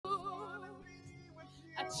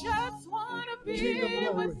just want to be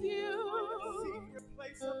with you.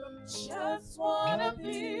 Just want to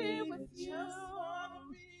be with you.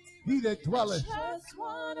 He that dwelleth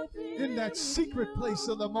in that secret place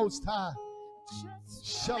of the Most High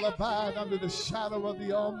shall abide under the shadow of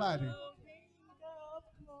the Almighty.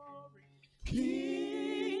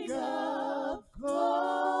 King of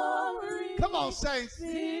glory. Come on, saints.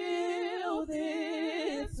 Fill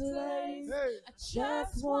this place. Hey. I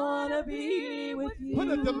just want to be with you. Put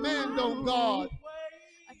a demand on God.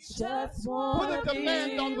 I just want Put a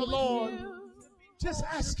demand on the Lord. Just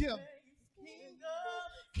ask him.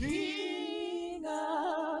 King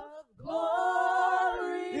of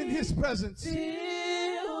glory. In his presence,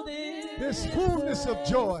 Fill this there's fullness of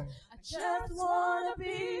joy. I just want to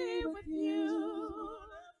be with you.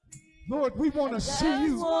 Lord, we want to see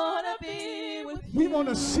you. Want to be with you. We want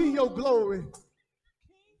to see your glory.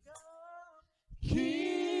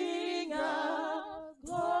 King of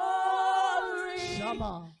glory.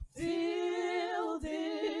 Shama. Fill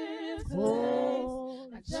this place. Oh,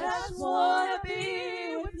 I just want to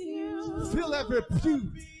be with you. fill every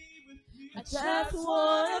pew. I just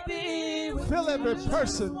want to be with Fill every you.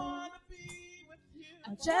 person.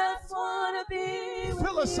 I just want to be with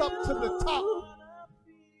Fill us up to the top.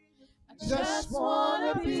 I just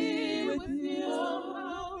want to be with you.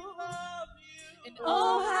 And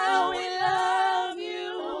oh, how we love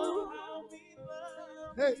you.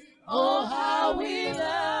 Hey, Oh, how we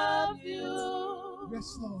love you.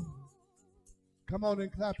 yes, Lord. Come on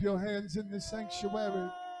and clap your hands in the sanctuary.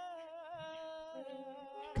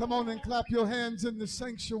 Come on and clap your hands in the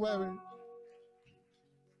sanctuary.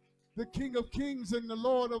 The King of Kings and the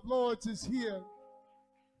Lord of Lords is here.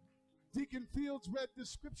 Deacon Fields read the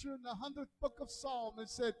scripture in the 100th book of Psalm and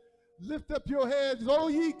said, lift up your heads, O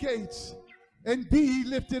ye gates, and be ye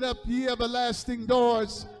lifted up, ye everlasting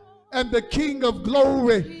doors, and the King of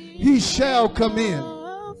glory, he shall come in.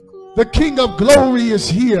 The King of glory is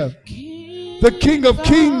here. The King of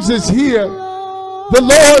Kings is here. The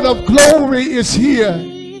Lord of glory is here.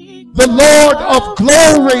 The Lord of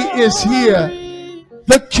glory is here.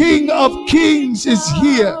 The King of Kings is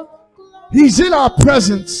here. He's in our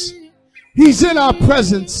presence. He's in our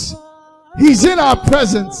presence. He's in our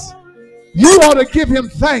presence. You ought to give him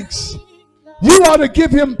thanks. You ought to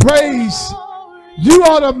give him praise. You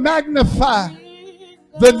ought to magnify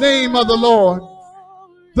the name of the Lord.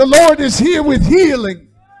 The Lord is here with healing.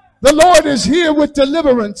 The Lord is here with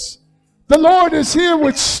deliverance. The Lord is here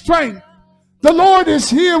with strength. The Lord is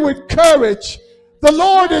here with courage. The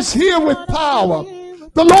Lord is here with power.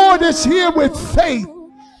 The Lord is here with faith.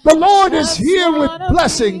 The Lord is here with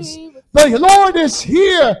blessings. The Lord is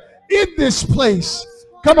here in this place.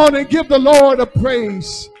 Come on and give the Lord a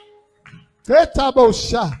praise.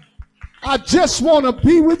 I just want to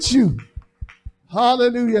be with you.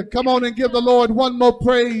 Hallelujah. Come on and give the Lord one more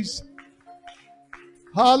praise.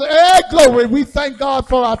 Hallelujah. Glory. We thank God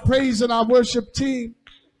for our praise and our worship team.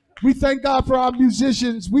 We thank God for our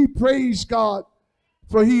musicians. We praise God,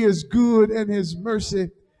 for he is good and his mercy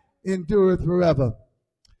endureth forever.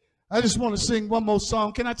 I just want to sing one more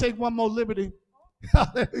song. Can I take one more liberty?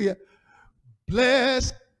 Hallelujah.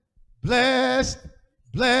 Blessed, blessed,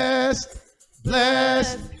 blessed,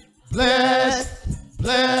 blessed, blessed,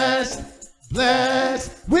 blessed,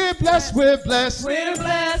 blessed. We're blessed, we're blessed. We're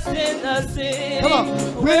blessed in the city. Come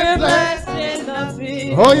on. We're blessed in the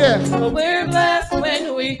field. Oh, yeah. But we're blessed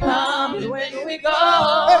when we come and when we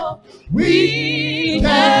go. We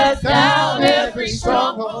cast down every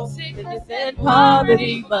stronghold. Sickness and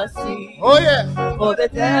poverty must cease. Oh, yeah. For the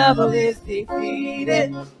devil is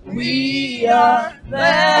defeated. We are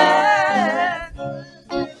blessed.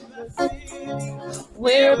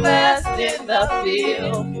 We're blessed in the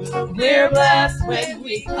field. We're blessed when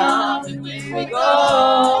we come and when we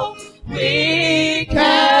go. We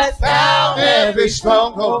cast down every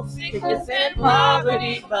stronghold. Sickness and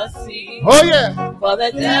poverty must cease. Oh, yeah. For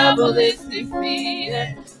the devil is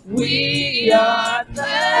defeated. We are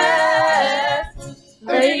blessed.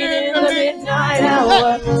 Late in the midnight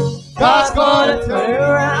hour, God's gonna turn it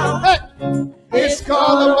around. Hey. It's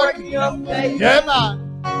gonna work in your favor. Yeah, man.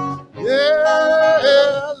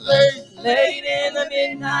 Yeah, Late in the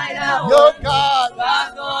midnight hour, your God,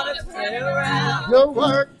 God's gonna turn it around. your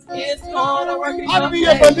work. It's gonna work in How your many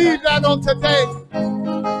of you favor. believe that on today?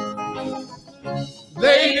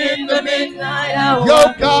 Late in the midnight hour,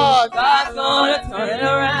 Your God, God's gonna turn it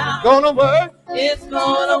around. gonna work. It's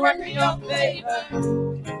gonna work in your favor.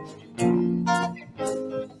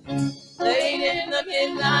 Late in the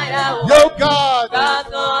midnight hour, Your God, God's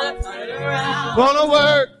gonna turn it around. gonna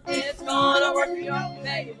work. It's gonna work in your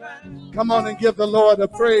favor. Come on and give the Lord a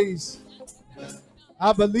praise.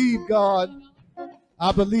 I believe God.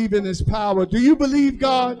 I believe in his power. Do you believe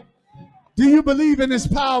God? Do you believe in his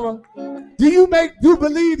power? Do you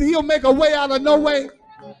believe he'll make a way out of no way?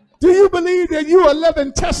 Do you believe that you are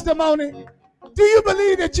living testimony? Do you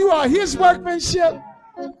believe that you are his workmanship?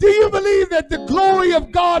 Do you believe that the glory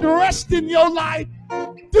of God rests in your life?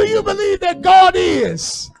 Do you believe that God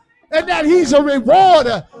is and that he's a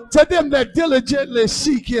rewarder to them that diligently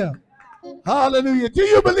seek him? Hallelujah. Do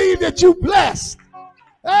you believe that you're blessed?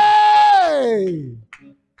 Hey!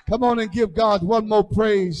 Come on and give God one more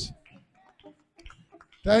praise.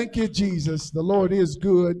 Thank you, Jesus. The Lord is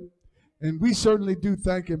good. And we certainly do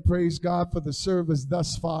thank and praise God for the service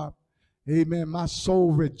thus far. Amen. My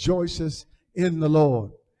soul rejoices in the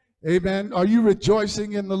Lord. Amen. Are you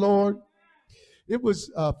rejoicing in the Lord? It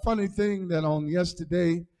was a funny thing that on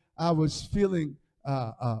yesterday I was feeling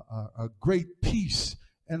a great peace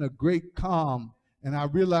and a great calm. And I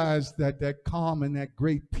realized that that calm and that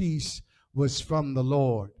great peace was from the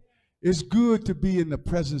Lord. It's good to be in the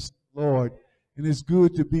presence of the Lord. And it's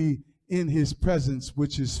good to be in his presence,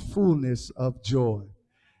 which is fullness of joy.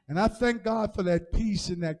 And I thank God for that peace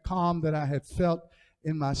and that calm that I had felt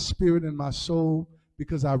in my spirit and my soul,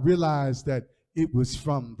 because I realized that it was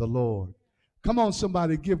from the Lord. Come on,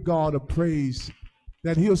 somebody, give God a praise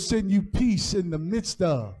that he'll send you peace in the midst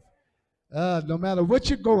of. No matter what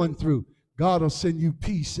you're going through, God will send you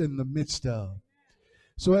peace in the midst of.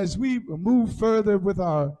 So as we move further with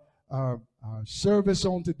our service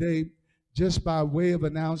on today, just by way of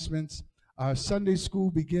announcements, our Sunday school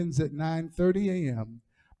begins at 9:30 a.m.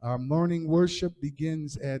 Our morning worship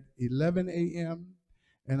begins at 11 a.m.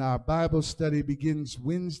 And our Bible study begins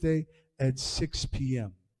Wednesday at 6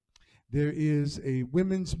 p.m. There is a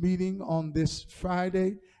women's meeting on this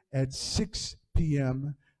Friday at 6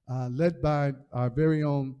 p.m. Led by our very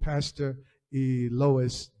own Pastor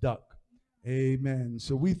Elois Duck. Amen.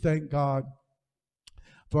 So we thank God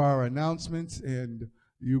for our announcements, and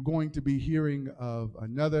you're going to be hearing of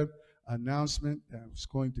another announcement that's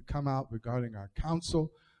going to come out regarding our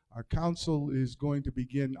council. Our council is going to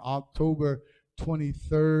begin October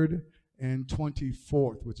 23rd and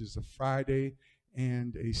 24th, which is a Friday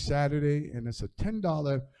and a Saturday, and it's a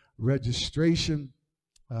 $10 registration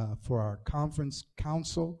for our conference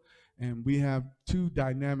council. And we have two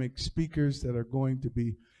dynamic speakers that are going to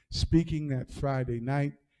be speaking that Friday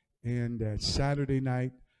night and that Saturday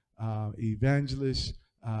night. Evangelist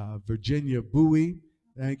Virginia Bowie,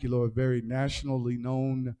 thank you, Lord, very nationally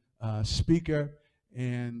known speaker,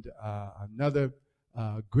 and another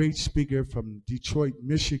great speaker from Detroit,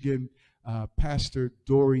 Michigan, Pastor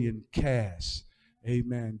Dorian Cass.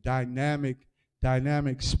 Amen.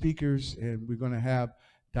 Dynamic speakers, and we're going to have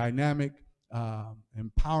dynamic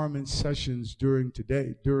empowerment sessions during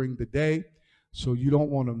the day, so you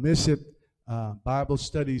don't want to miss it. Bible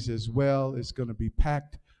studies as well. It's going to be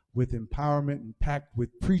packed with empowerment and packed with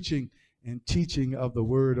preaching and teaching of the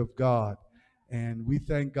Word of God. And we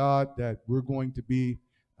thank God that we're going to be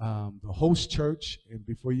the host church. And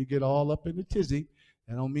before you get all up in the tizzy,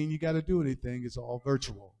 I don't mean you got to do anything. It's all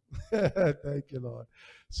virtual. Thank you, Lord.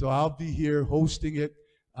 So I'll be here hosting it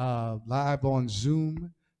live on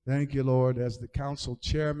Zoom. Thank you, Lord, as the council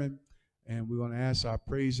chairman. And we're going to ask our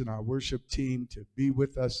praise and our worship team to be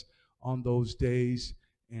with us on those days,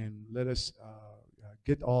 and let us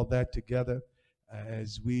get all that together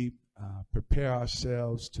as we prepare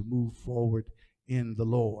ourselves to move forward in the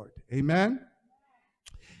Lord. Amen?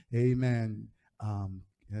 Amen.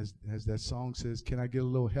 As that song says, can I get a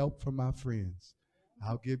little help from my friends?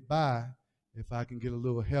 I'll get by if I can get a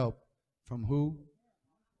little help from who?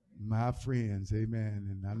 My friends. Amen.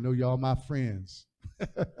 And I know y'all my friends.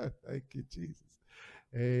 Thank you, Jesus.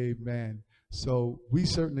 Amen. So we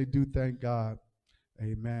certainly do thank God,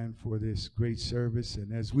 amen, for this great service.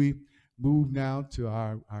 And as we move now to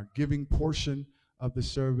our giving portion of the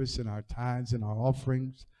service and our tithes and our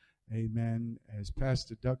offerings, amen, as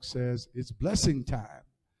Pastor Duck says, it's blessing time.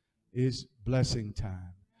 It's blessing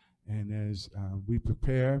time. And as we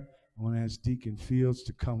prepare, I want to ask Deacon Fields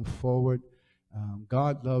to come forward.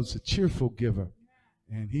 God loves a cheerful giver,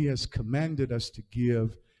 and he has commanded us to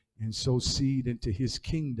give and sow seed into his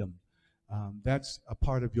kingdom. That's a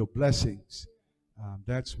part of your blessings.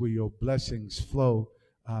 That's where your blessings flow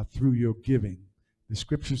through your giving. The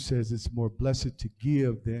scripture says it's more blessed to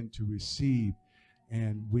give than to receive.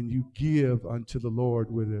 And when you give unto the Lord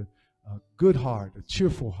with a good heart, a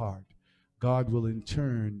cheerful heart, God will in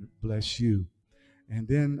turn bless you. And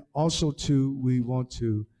then also too, we want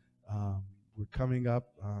to, we're coming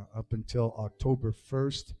up until October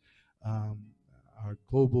 1st. Our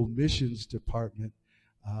Global Missions Department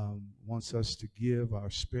wants us to give our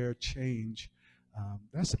spare change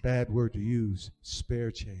That's a bad word to use,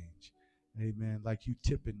 spare change. Amen. Like you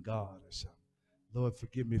tipping God or something. Lord,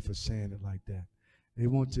 forgive me for saying it like that. They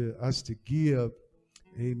want us to give,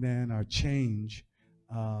 amen, our change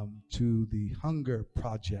to the Hunger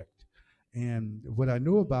Project. And what I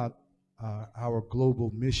know about our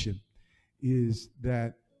global mission is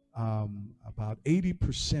that about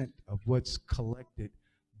 80% of what's collected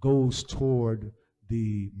goes toward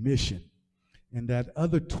the mission. And that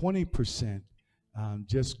other 20%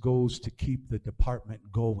 just goes to keep the department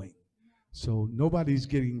going. So nobody's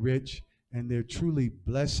getting rich, and they're truly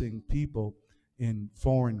blessing people in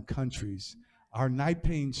foreign countries. Our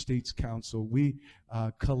Nipane States Council, we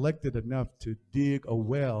collected enough to dig a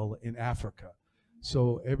well in Africa.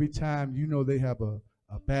 So every time, you know, they have a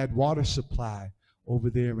bad water supply over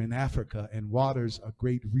there in Africa, and water's a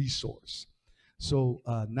great resource. So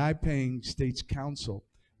Nipane States Council,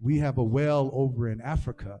 we have a well over in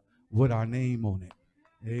Africa with our name on it.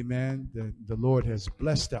 Amen. The Lord has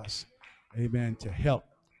blessed us, amen, to help.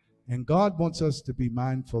 And God wants us to be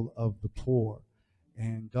mindful of the poor.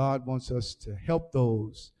 And God wants us to help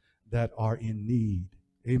those that are in need.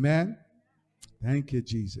 Amen. Thank you,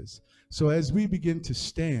 Jesus. So as we begin to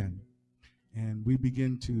stand and we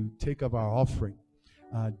begin to take up our offering,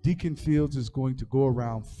 Deacon Fields is going to go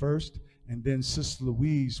around first, and then Sister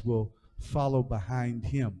Louise will follow behind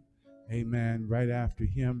him. Amen. Right after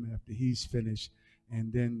him, after he's finished.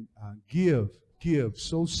 And then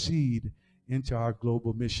sow seed into our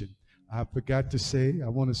global mission. I forgot to say, I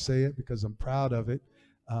want to say it because I'm proud of it.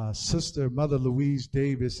 Sister Mother Louise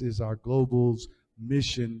Davis is our global's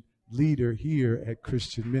mission leader here at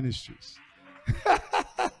Christian Ministries.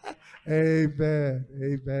 Amen.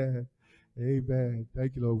 Amen. Amen.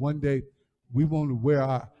 Thank you, Lord. One day we want to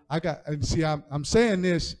wear I'm saying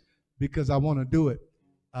this because I want to do it.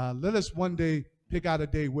 Let us one day pick out a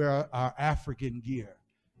day wear our African gear.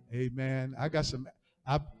 Amen. I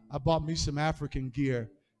bought me some African gear,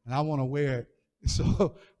 and I want to wear it.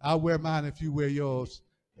 So I'll wear mine if you wear yours.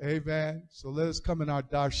 Amen. So let us come in our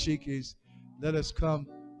dashikis. Let us come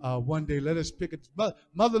one day. Let us pick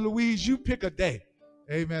Mother Louise, you pick a day.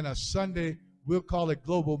 Amen. A Sunday. We'll call it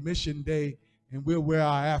Global Mission Day, and we'll wear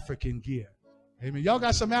our African gear. Amen. Y'all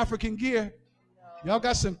got some African gear? Y'all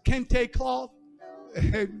got some kente cloth?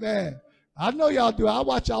 Amen. I know y'all do. I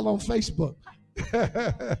watch y'all on Facebook.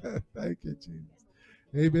 Thank you, Jesus.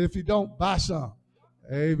 Amen. If you don't, buy some.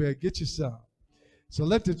 Amen. Get you some. So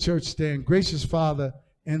let the church stand. Gracious Father,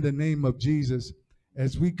 in the name of Jesus,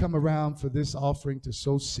 as we come around for this offering to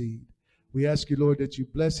sow seed, we ask you, Lord, that you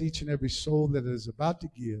bless each and every soul that is about to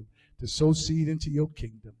give, to sow seed into your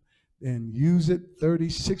kingdom, and use it 30,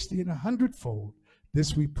 60, and 100-fold.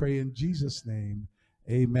 This we pray in Jesus' name.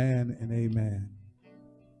 Amen and amen.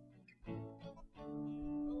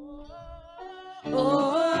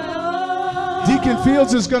 Deacon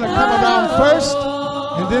Fields is going to come around first,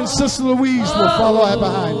 and then Sister Louise will follow right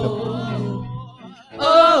behind him.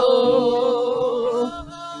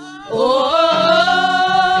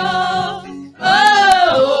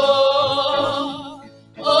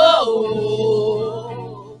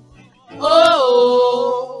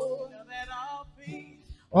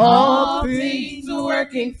 All things are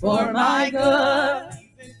working for my good.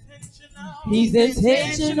 He's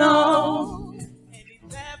intentional,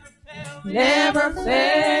 never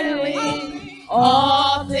failing.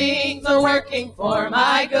 All things are working for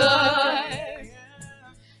my good.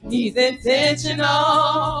 He's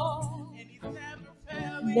intentional,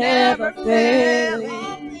 never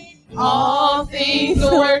failing. All things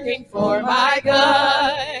are working for my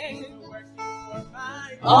good.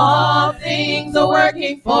 All things are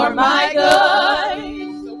working for my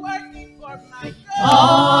good.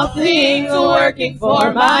 All things are working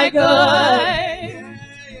for my good.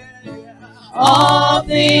 All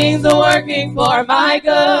things are working for my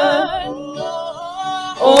good.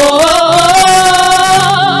 All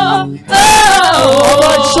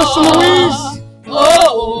right, Sister Louise.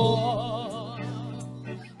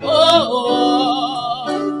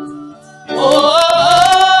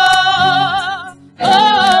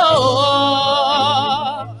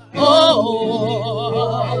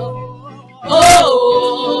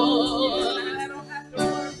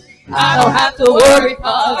 I don't have to worry,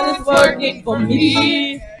 cause it's working for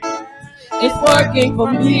me. It's working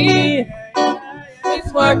for me.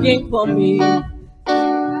 It's working for me. I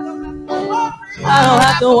don't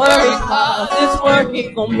have to worry, cause it's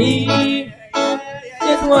working for me.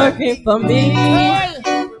 It's working for me.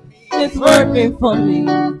 It's working for me.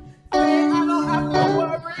 I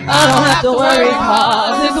don't have to worry,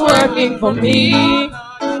 cause it's working for me.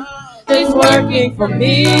 It's working for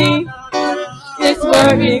me. It's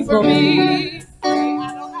working for me.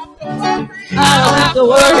 I don't have to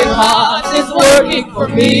worry, cause it's working for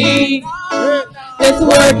me. It's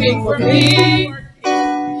working for me.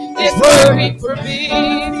 It's working for me.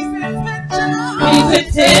 He's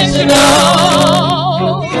intentional.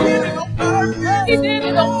 He did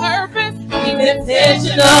it on purpose. He's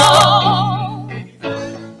intentional.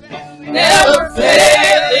 Never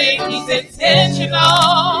failing. He's intentional.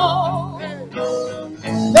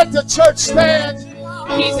 Let the church stand.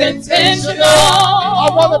 He's intentional. I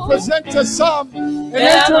want to present to some and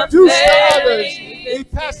introduce to others. He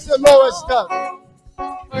Pastor Elois does.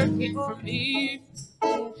 Working for me.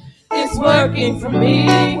 It's working for me.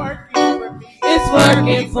 It's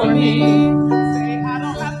working for me.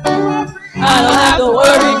 I don't have to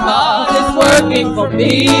worry, cause it's working for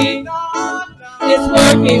me. It's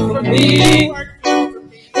working for me.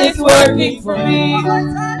 It's working for me.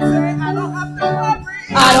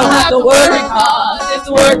 I don't have to worry, cause it's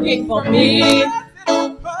working for me.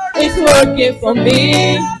 It's working for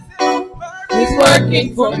me. It's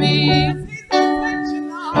working for me.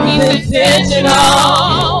 He's intentional.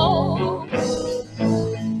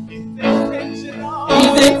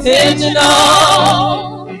 He's intentional.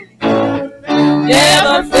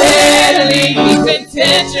 Never failing. He's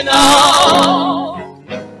intentional.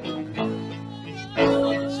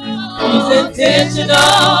 He's intentional.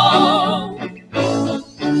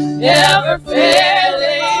 Never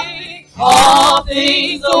failing. All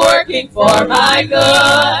things are working for my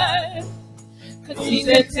good. Cause he's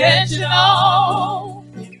intentional.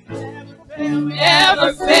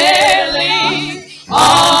 Never failing.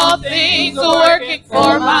 All things are working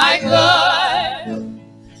for my good.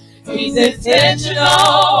 He's intentional.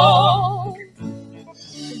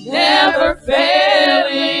 Never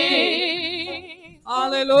failing.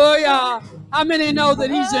 Hallelujah. How many know that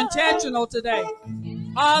he's intentional today?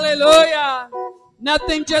 Hallelujah.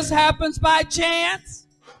 Nothing just happens by chance.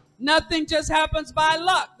 Nothing just happens by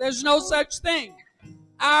luck. There's no such thing.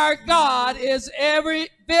 Our God is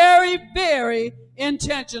very, very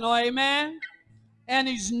intentional. Amen. And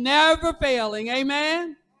he's never failing.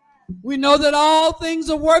 Amen. We know that all things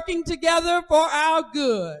are working together for our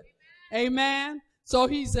good. Amen. So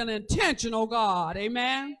he's an intentional God.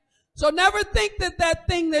 Amen. So never think that that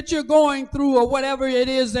thing that you're going through or whatever it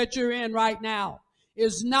is that you're in right now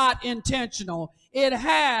is not intentional. It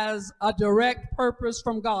has a direct purpose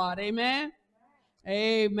from God. Amen.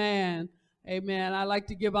 Amen. Amen. I'd like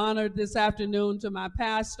to give honor this afternoon to my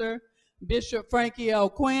pastor, Bishop Frankie L.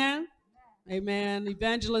 Quinn. Amen.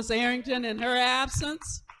 Evangelist Arrington in her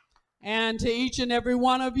absence. And to each and every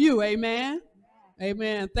one of you. Amen.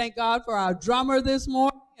 Amen. Thank God for our drummer this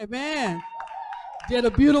morning. Amen. Did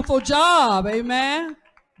a beautiful job. Amen.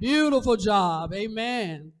 Beautiful job.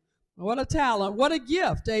 Amen. What a talent. What a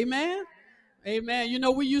gift. Amen. Amen. You know,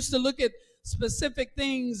 we used to look at specific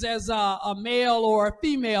things as a male or a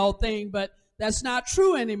female thing, but that's not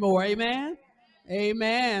true anymore. Amen.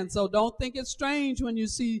 Amen. So don't think it's strange when you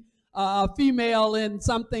see a female in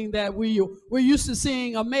something that we're used to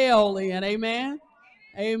seeing a male in. Amen.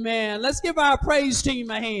 Amen. Let's give our praise team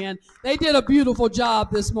a hand. They did a beautiful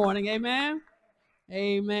job this morning. Amen.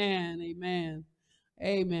 Amen. Amen.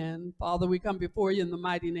 Amen. Father, we come before you in the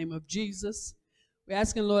mighty name of Jesus. We're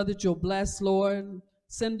asking, Lord, that you'll bless, Lord.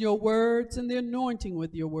 Send your words and the anointing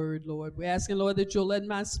with your word, Lord. We're asking, Lord, that you'll let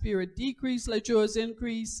my spirit decrease, let yours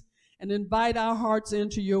increase, and invite our hearts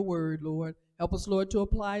into your word, Lord. Help us, Lord, to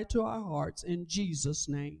apply it to our hearts. In Jesus'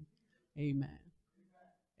 name, amen.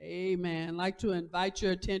 Amen. I'd like to invite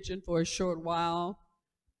your attention for a short while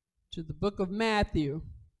to the book of Matthew,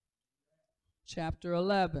 chapter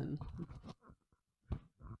 11.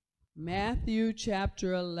 Matthew,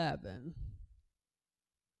 chapter 11.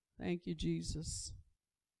 Thank you, Jesus.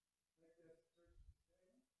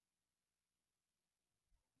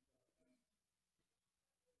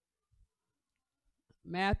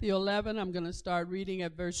 Matthew 11, I'm going to start reading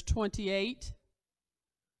at verse 28. It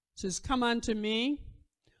says, "Come unto me,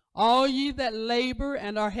 all ye that labor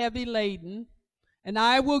and are heavy laden, and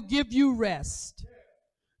I will give you rest.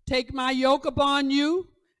 Take my yoke upon you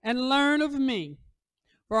and learn of me,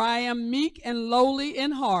 for I am meek and lowly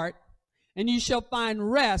in heart, and ye shall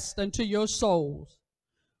find rest unto your souls.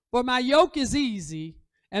 For my yoke is easy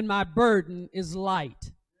and my burden is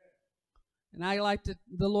light." And I like to,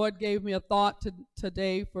 the Lord gave me a thought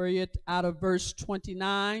today for it out of verse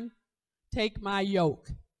 29. Take my yoke.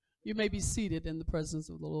 You may be seated in the presence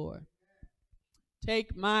of the Lord.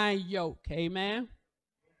 Take my yoke. Amen.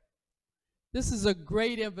 This is a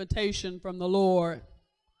great invitation from the Lord.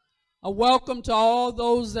 A welcome to all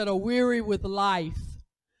those that are weary with life.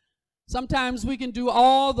 Sometimes we can do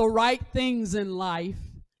all the right things in life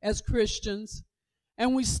as Christians,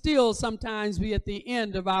 and we still sometimes be at the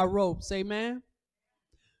end of our ropes. Amen.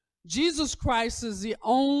 Jesus Christ is the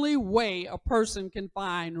only way a person can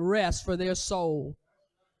find rest for their soul.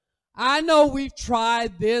 I know we've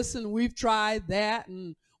tried this and we've tried that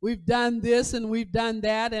and we've done this and we've done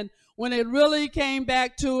that, and when it really came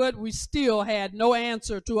back to it, we still had no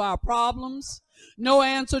answer to our problems, no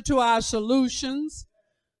answer to our solutions.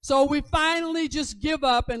 So we finally just give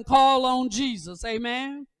up and call on Jesus.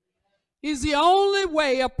 Amen. He's the only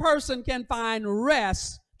way a person can find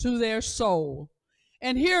rest to their soul.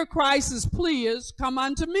 And here Christ's plea is, come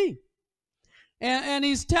unto me. And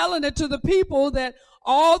he's telling it to the people that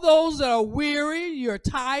all those that are weary, you're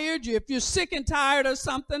tired, if you're sick and tired of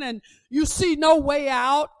something and you see no way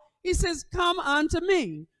out, he says, come unto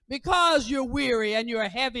me because you're weary and you're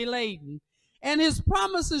heavy laden. And his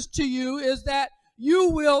promises to you is that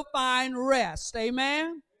you will find rest.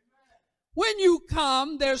 Amen. When you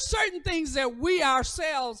come, there's certain things that we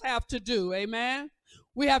ourselves have to do. Amen.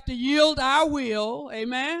 We have to yield our will.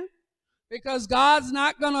 Amen. Because God's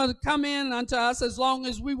not going to come in unto us as long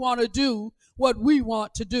as we want to do what we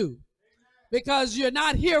want to do. Because you're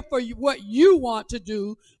not here for what you want to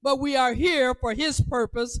do, but we are here for his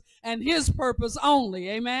purpose and his purpose only.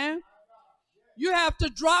 Amen. You have to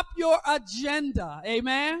drop your agenda.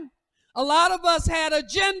 Amen. A lot of us had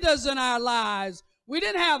agendas in our lives. We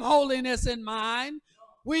didn't have holiness in mind.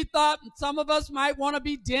 We thought some of us might want to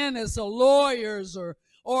be dentists or lawyers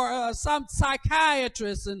or some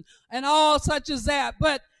psychiatrists and all such as that.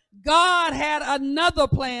 But God had another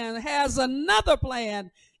plan, has another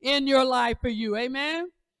plan in your life for you. Amen.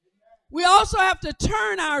 We also have to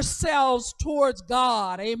turn ourselves towards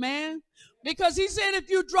God. Amen. Because he said, if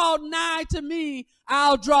you draw nigh to me,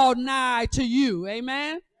 I'll draw nigh to you.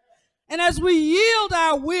 Amen. And as we yield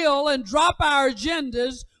our will and drop our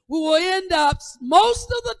agendas, we will end up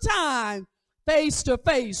most of the time face to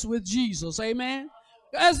face with Jesus. Amen.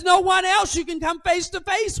 There's no one else you can come face to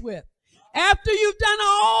face with. After you've done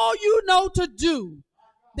all you know to do,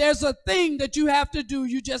 there's a thing that you have to do.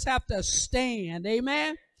 You just have to stand.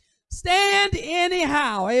 Amen. Stand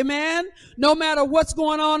anyhow. Amen. No matter what's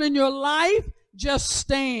going on in your life, just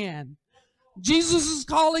stand. Jesus is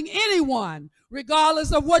calling anyone,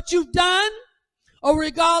 regardless of what you've done or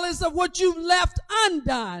regardless of what you've left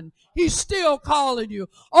undone. He's still calling you.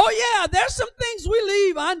 Oh yeah, there's some things we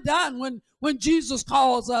leave undone when Jesus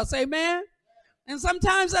calls us. Amen. And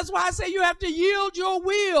sometimes that's why I say you have to yield your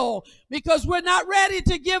will, because we're not ready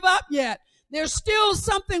to give up yet. There's still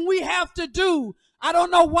something we have to do. I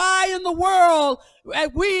don't know why in the world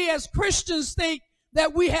we as Christians think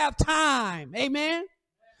that we have time. Amen.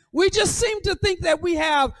 We just seem to think that we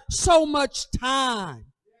have so much time.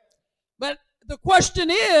 But the question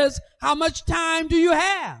is, how much time do you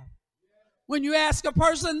have? When you ask a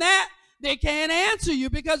person that, they can't answer you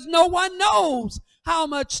because no one knows how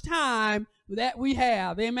much time that we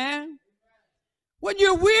have. Amen. When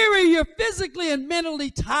you're weary, you're physically and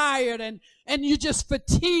mentally tired and you're just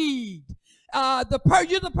fatigued. You're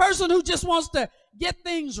the person who just wants to get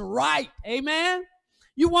things right. Amen.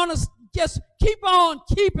 You want to just keep on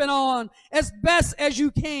keeping on as best as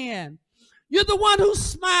you can. You're the one who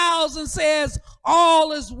smiles and says,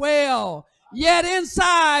 all is well. Yet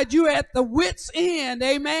inside, you're at the wit's end.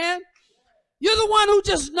 Amen. You're the one who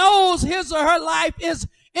just knows his or her life is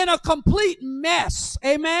in a complete mess.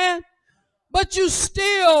 Amen. But you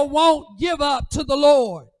still won't give up to the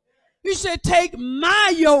Lord. He said, take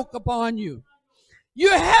my yoke upon you.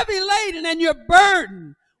 You're heavy laden and you're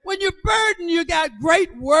burdened. When you're burdened, you got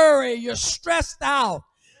great worry. You're stressed out.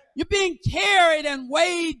 You're being carried and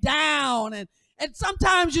weighed down. And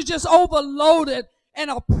sometimes you're just overloaded and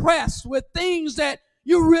oppressed with things that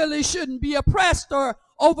you really shouldn't be oppressed or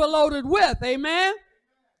overloaded with. Amen.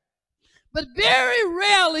 But very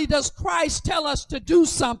rarely does Christ tell us to do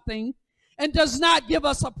something and does not give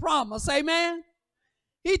us a promise. Amen.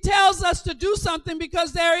 He tells us to do something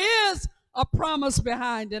because there is a promise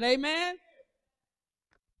behind it. Amen.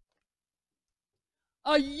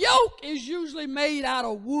 A yoke is usually made out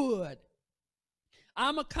of wood.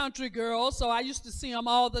 I'm a country girl, so I used to see them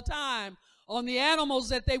all the time on the animals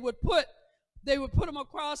that they would put them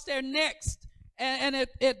across their necks and it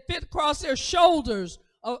fit across their shoulders,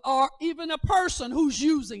 or even a person who's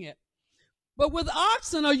using it. But with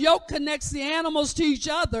oxen, a yoke connects the animals to each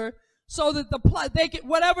other so that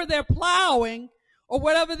whatever they're plowing or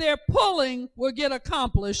whatever they're pulling will get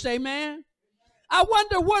accomplished. Amen. I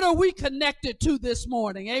wonder, what are we connected to this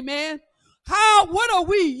morning? Amen. What are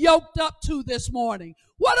we yoked up to this morning?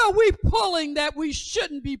 What are we pulling that we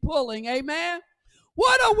shouldn't be pulling? Amen.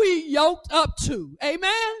 What are we yoked up to?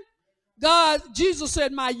 Amen. Jesus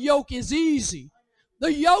said, my yoke is easy.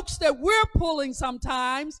 The yokes that we're pulling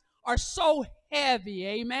sometimes are so heavy,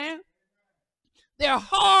 amen? They're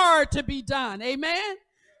hard to be done, amen?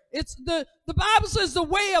 It's the Bible says the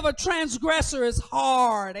way of a transgressor is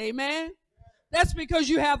hard, amen? That's because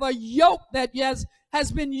you have a yoke that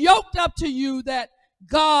has been yoked up to you that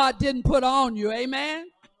God didn't put on you, amen?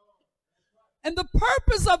 And the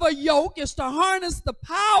purpose of a yoke is to harness the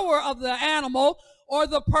power of the animal or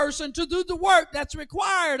the person to do the work that's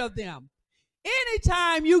required of them.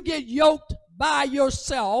 Anytime you get yoked by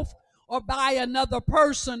yourself or by another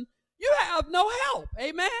person, you have no help,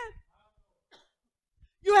 amen?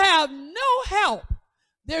 You have no help.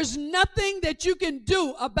 There's nothing that you can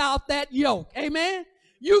do about that yoke, amen?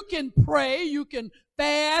 You can pray, you can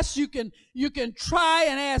fast, you can try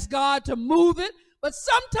and ask God to move it, but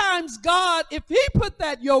sometimes God, if he put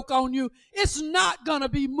that yoke on you, it's not going to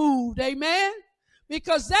be moved, amen?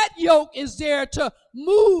 Because that yoke is there to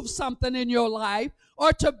move something in your life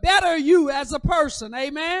or to better you as a person,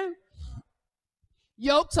 amen?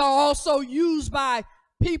 Yokes are also used by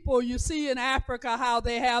people. You see in Africa how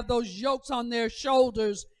they have those yokes on their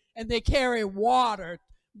shoulders and they carry water.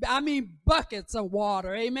 I mean buckets of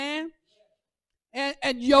water, amen?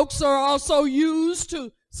 And yokes are also used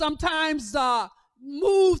to sometimes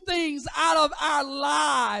move things out of our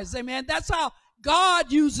lives, amen? That's how God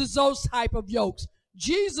uses those type of yokes.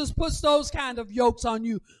 Jesus puts those kind of yokes on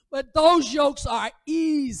you, but those yokes are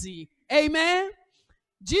easy, amen?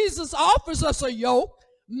 Jesus offers us a yoke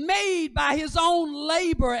made by his own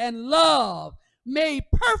labor and love, made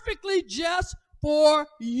perfectly just for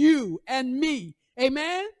you and me,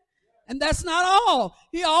 amen? And that's not all.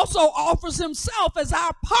 He also offers himself as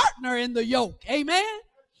our partner in the yoke, amen?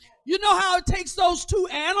 You know how it takes those two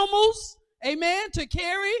animals, amen, to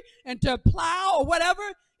carry and to plow or whatever?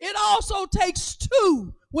 It also takes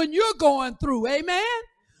two when you're going through, amen?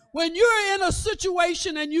 When you're in a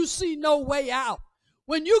situation and you see no way out,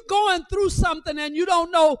 when you're going through something and you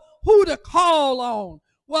don't know who to call on,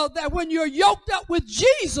 well, that when you're yoked up with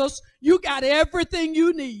Jesus, you got everything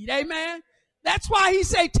you need, amen? That's why he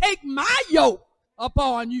said, take my yoke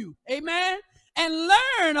upon you, amen, and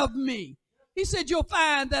learn of me. He said, you'll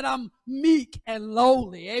find that I'm meek and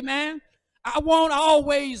lowly, amen? I won't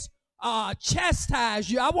always chastise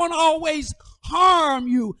you. I won't always harm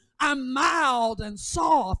you. I'm mild and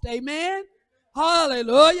soft, amen?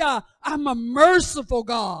 Hallelujah. I'm a merciful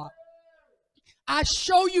God. I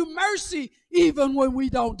show you mercy even when we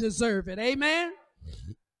don't deserve it, amen?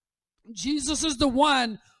 Jesus is the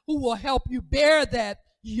one who will help you bear that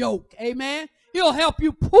yoke, amen? He'll help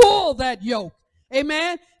you pull that yoke,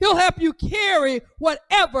 amen? He'll help you carry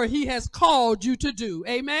whatever he has called you to do,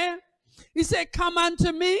 amen? He said, come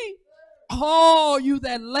unto me, all you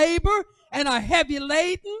that labor and are heavy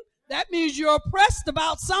laden. That means you're oppressed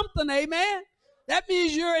about something, amen? That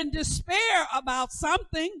means you're in despair about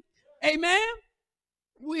something, amen?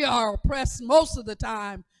 We are oppressed most of the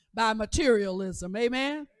time by materialism,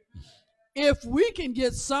 amen? If we can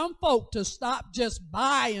get some folk to stop just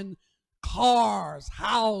buying cars,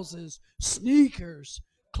 houses, sneakers,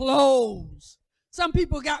 clothes. Some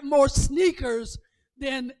people got more sneakers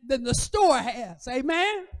than the store has,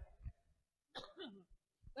 amen?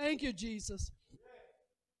 Thank you, Jesus.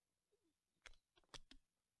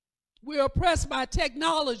 We're oppressed by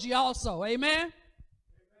technology also, amen?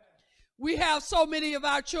 We have so many of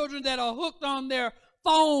our children that are hooked on their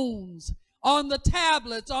phones, on the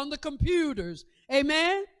tablets, on the computers,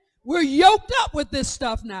 amen? We're yoked up with this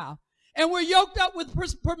stuff now. And we're yoked up with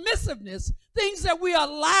permissiveness, things that we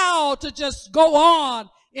allow to just go on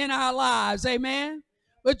in our lives, amen?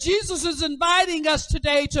 But Jesus is inviting us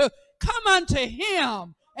today to come unto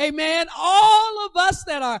him, amen? All of us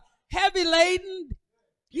that are heavy laden,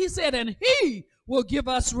 he said, and he will give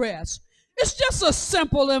us rest. It's just a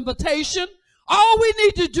simple invitation. All we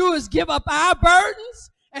need to do is give up our burdens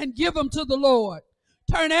and give them to the Lord.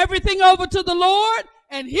 Turn everything over to the Lord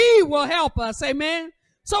and he will help us, amen?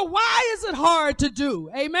 So why is it hard to do,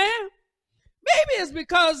 amen? Maybe it's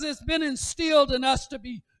because it's been instilled in us to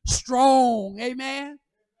be strong, amen?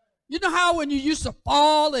 You know how when you used to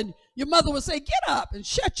fall and your mother would say, get up and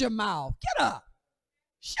shut your mouth. Get up.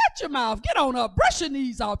 Shut your mouth. Get on up. Brush your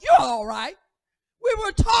knees off. You're all right. We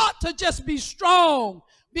were taught to just be strong,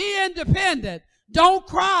 be independent, don't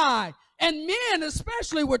cry. And men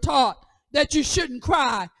especially were taught that you shouldn't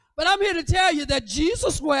cry. But I'm here to tell you that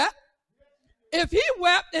Jesus wept. If he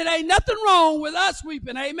wept, it ain't nothing wrong with us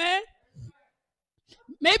weeping, amen?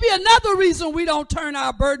 Maybe another reason we don't turn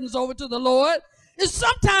our burdens over to the Lord is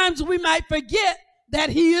sometimes we might forget that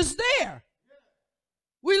he is there.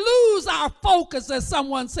 We lose our focus, as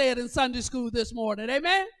someone said in Sunday school this morning,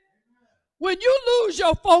 amen? When you lose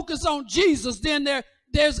your focus on Jesus, then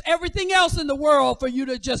there's everything else in the world for you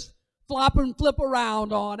to just flop and flip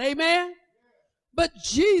around on. Amen? But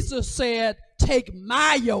Jesus said, take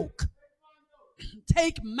my yoke.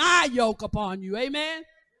 Take my yoke upon you. Amen?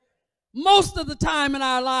 Most of the time in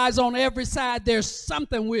our lives, on every side, there's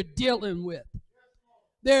something we're dealing with.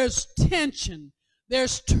 There's tension.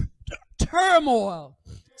 There's turmoil.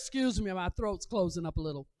 Excuse me, my throat's closing up a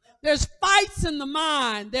little. There's fights in the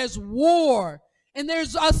mind. There's war. And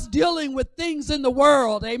there's us dealing with things in the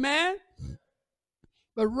world. Amen?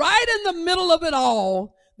 But right in the middle of it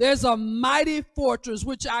all, there's a mighty fortress,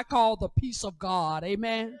 which I call the peace of God.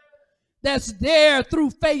 Amen? That's there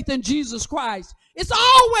through faith in Jesus Christ. It's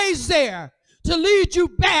always there to lead you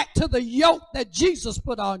back to the yoke that Jesus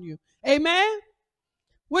put on you. Amen?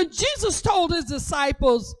 When Jesus told his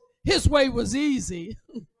disciples his way was easy,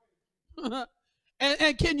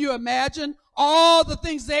 and can you imagine all the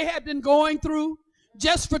things they had been going through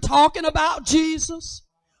just for talking about Jesus?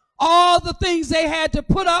 All the things they had to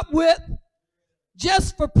put up with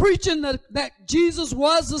just for preaching that Jesus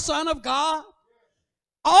was the Son of God?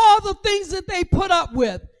 All the things that they put up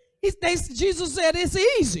with. Jesus said it's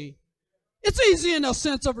easy. It's easy in a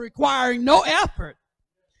sense of requiring no effort.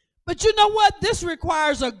 But you know what? This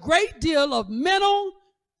requires a great deal of mental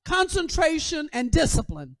concentration and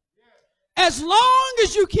discipline. As long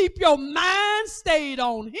as you keep your mind stayed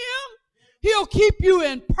on him, he'll keep you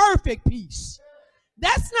in perfect peace.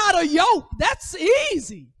 That's not a yoke. That's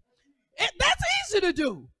easy. That's easy to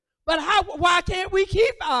do. But why can't we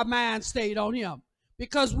keep our mind stayed on him?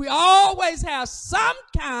 Because we always have some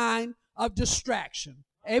kind of distraction.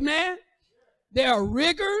 Amen? There are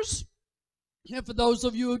rigors. And for those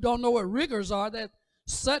of you who don't know what rigors are, that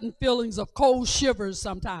sudden feelings of cold shivers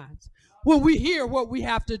sometimes when we hear what we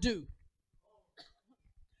have to do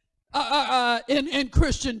in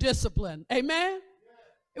Christian discipline. Amen?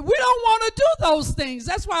 We don't want to do those things.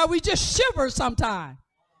 That's why we just shiver sometimes.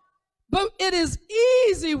 But it is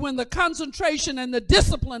easy when the concentration and the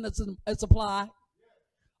discipline is applied.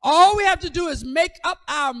 All we have to do is make up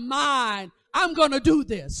our mind, I'm going to do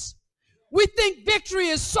this. We think victory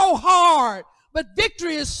is so hard, but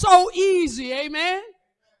victory is so easy, amen?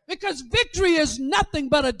 Because victory is nothing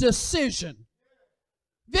but a decision.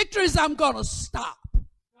 Victory is I'm going to stop.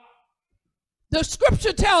 The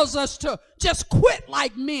scripture tells us to just quit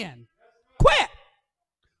like men. Quit.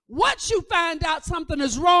 Once you find out something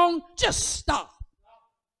is wrong, just stop.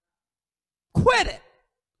 Quit it.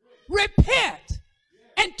 Repent.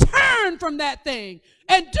 And turn from that thing.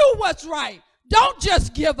 And do what's right. Don't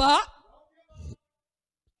just give up.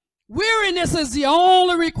 Weariness is the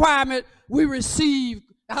only requirement we receive,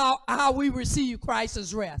 how we receive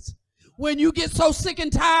Christ's rest. When you get so sick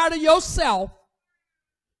and tired of yourself,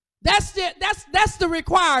 that's the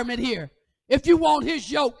requirement here. If you want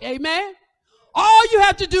his yoke, amen? All you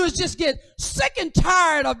have to do is just get sick and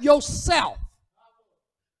tired of yourself.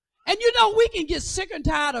 And you know, we can get sick and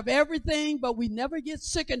tired of everything, but we never get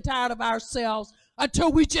sick and tired of ourselves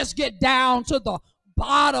until we just get down to the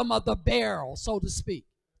bottom of the barrel, so to speak.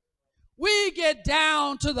 We get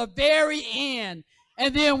down to the very end,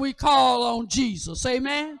 and then we call on Jesus,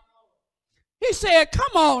 amen? He said,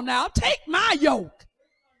 come on now, take my yoke.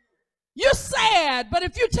 You're sad, but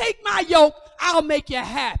if you take my yoke, I'll make you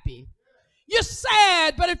happy. You're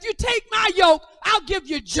sad, but if you take my yoke, I'll give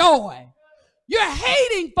you joy. You're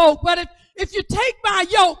hating folk, but if you take my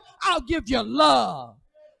yoke, I'll give you love.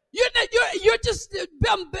 You're just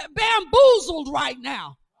bamboozled right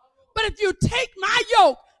now. But if you take my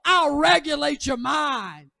yoke, I'll regulate your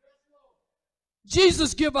mind.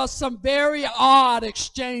 Jesus give us some very odd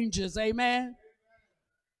exchanges, amen?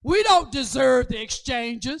 We don't deserve the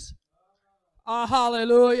exchanges.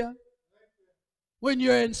 Hallelujah. When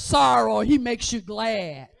you're in sorrow, he makes you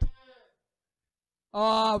glad.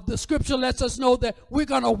 The scripture lets us know that we're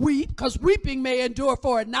going to weep because weeping may endure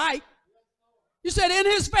for a night. He said in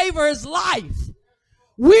his favor is life.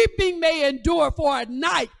 Weeping may endure for a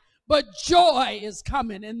night, but joy is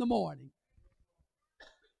coming in the morning.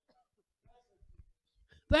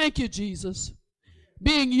 Thank you, Jesus.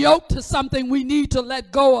 Being yoked to something we need to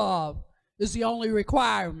let go of is the only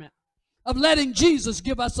requirement of letting Jesus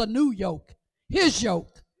give us a new yoke, his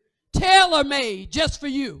yoke, tailor-made just for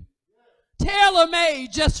you,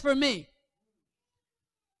 tailor-made just for me.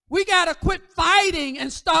 We got to quit fighting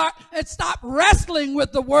and stop wrestling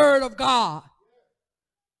with the word of God.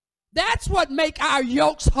 That's what make our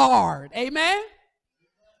yokes hard, amen?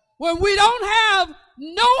 When we don't have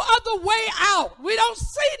no other way out, we don't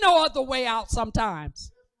see no other way out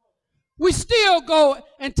sometimes. We still go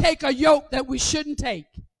and take a yoke that we shouldn't take.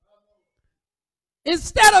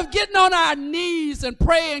 Instead of getting on our knees and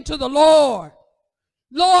praying to the Lord,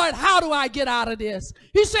 Lord, how do I get out of this?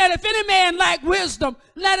 He said, if any man lack wisdom,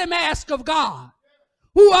 let him ask of God,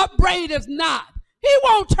 who upbraideth not. He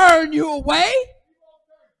won't turn you away.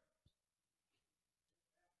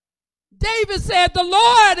 David said, the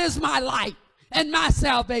Lord is my light and my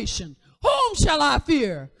salvation. Whom shall I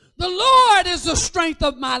fear? The Lord is the strength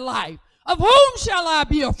of my life. Of whom shall I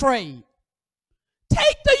be afraid?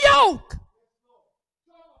 Take the yoke.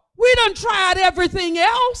 We done tried everything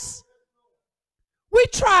else. We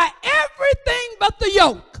try everything but the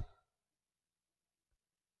yoke.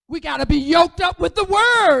 We got to be yoked up with the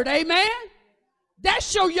word. Amen.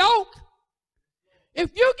 That's your yoke.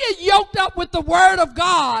 If you get yoked up with the word of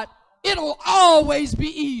God, it'll always be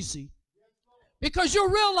easy. Because you'll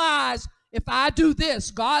realize, if I do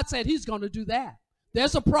this, God said he's going to do that.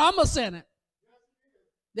 There's a promise in it.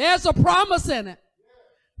 There's a promise in it.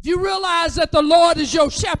 If you realize that the Lord is your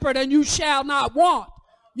shepherd and you shall not want,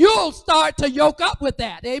 you'll start to yoke up with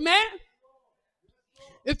that. Amen.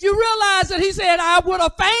 If you realize that he said, I would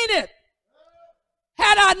have fainted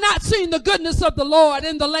had I not seen the goodness of the Lord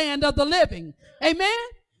in the land of the living. Amen.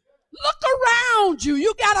 Look around you.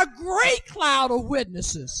 You got a great cloud of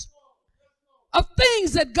witnesses of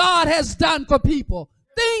things that God has done for people,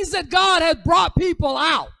 things that God has brought people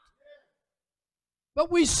out. But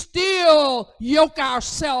we still yoke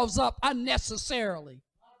ourselves up unnecessarily.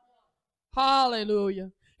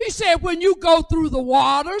 Hallelujah. He said, when you go through the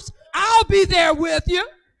waters, I'll be there with you.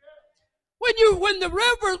 When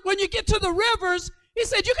you get to the rivers, he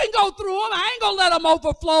said, you can go through them. I ain't going to let them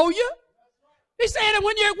overflow you. He said, and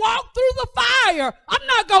when you walk through the fire, I'm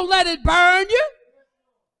not going to let it burn you.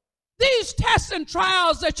 These tests and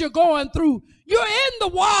trials that you're going through, you're in the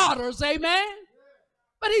waters, amen?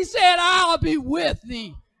 But he said, I'll be with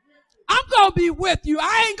thee. I'm going to be with you.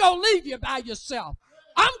 I ain't going to leave you by yourself.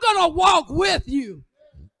 I'm going to walk with you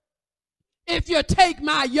if you take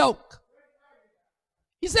my yoke.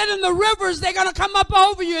 He said, in the rivers, they're going to come up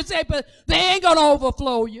over you and say, but they ain't going to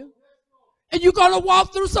overflow you. And you're going to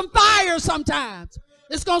walk through some fire sometimes.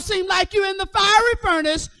 It's going to seem like you're in the fiery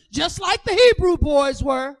furnace, just like the Hebrew boys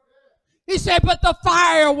were. He said, but the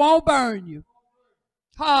fire won't burn you.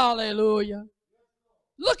 Hallelujah.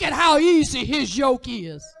 Look at how easy his yoke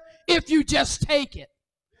is if you just take it.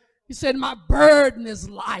 He said, my burden is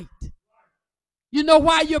light. You know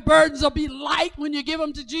why your burdens will be light when you give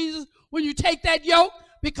them to Jesus? When you take that yoke?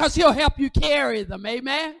 Because he'll help you carry them.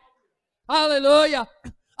 Amen. Hallelujah.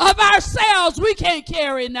 Of ourselves, we can't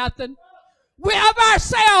carry nothing. Of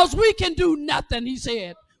ourselves, we can do nothing, he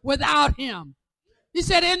said, without him. He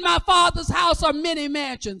said, in my Father's house are many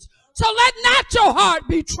mansions. So let not your heart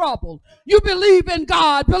be troubled. You believe in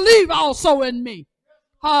God, believe also in me.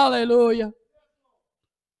 Hallelujah.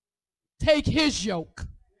 Take his yoke.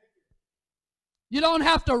 You don't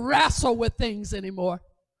have to wrestle with things anymore.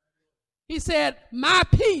 He said, my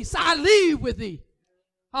peace I leave with thee.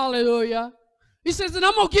 Hallelujah. He says, and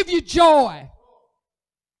I'm going to give you joy.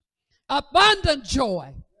 Abundant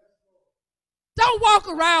joy. Don't walk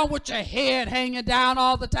around with your head hanging down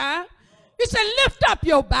all the time. He said, lift up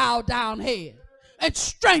your bowed down head and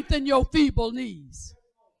strengthen your feeble knees.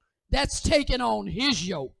 That's taking on his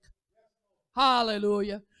yoke.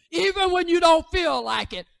 Hallelujah. Even when you don't feel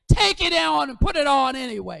like it, take it on and put it on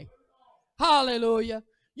anyway. Hallelujah.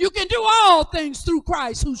 You can do all things through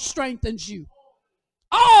Christ who strengthens you.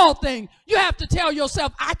 All things. You have to tell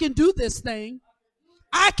yourself, I can do this thing.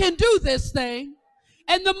 I can do this thing.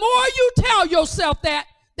 And the more you tell yourself that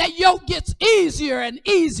yoke gets easier and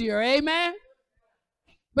easier. Amen.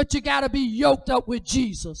 But you got to be yoked up with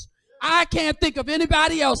Jesus. I can't think of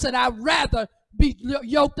anybody else that I'd rather be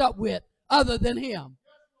yoked up with other than him.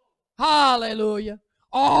 Hallelujah.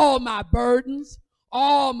 All my burdens,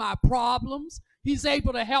 all my problems, he's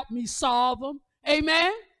able to help me solve them.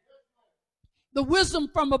 Amen. The wisdom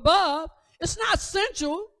from above, it's not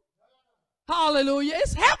sensual. Hallelujah.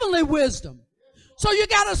 It's heavenly wisdom. So you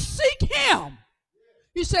got to seek him.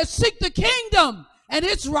 He says, seek the kingdom and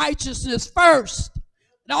its righteousness first.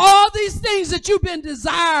 And all these things that you've been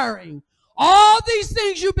desiring, all these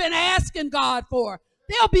things you've been asking God for,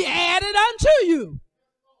 they'll be added unto you.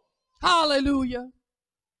 Hallelujah.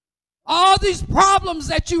 All these problems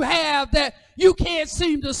that you have that you can't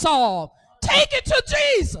seem to solve, take it to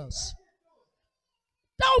Jesus.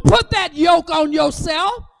 Don't put that yoke on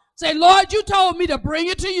yourself. Say, Lord, you told me to bring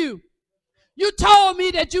it to you. You told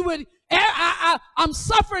me that you would, I'm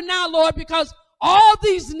suffering now, Lord, because all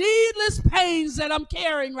these needless pains that I'm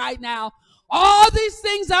carrying right now, all these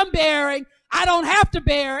things I'm bearing, I don't have to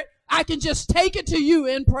bear it. I can just take it to you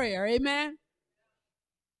in prayer. Amen.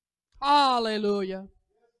 Hallelujah.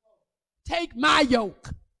 Take my yoke.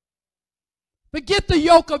 Forget the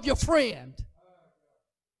yoke of your friend.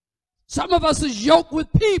 Some of us is yoked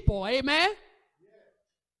with people. Amen.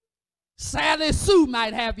 Sally Sue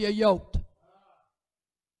might have you yoked.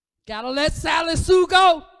 Gotta let Sally Sue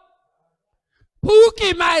go.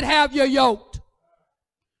 Pookie might have you yoked.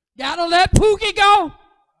 Gotta let Pookie go.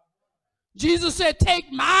 Jesus said,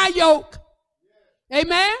 take my yoke.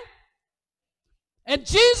 Amen. And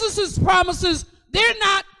Jesus' promises,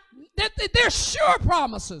 they're sure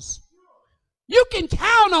promises. You can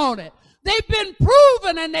count on it. They've been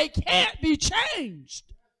proven and they can't be changed.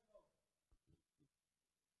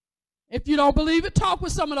 If you don't believe it, talk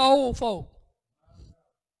with some of the old folk.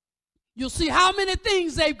 You'll see how many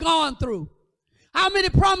things they've gone through, how many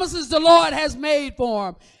promises the Lord has made for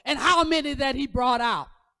them, and how many that he brought out.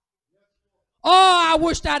 Oh, I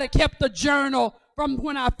wished I'd have kept the journal from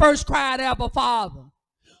when I first cried, Abba, Father,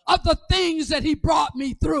 of the things that he brought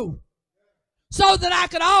me through, so that I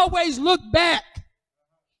could always look back,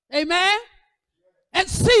 amen, and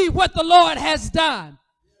see what the Lord has done.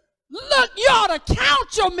 Look, you ought to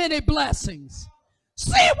count your many blessings.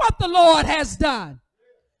 See what the Lord has done.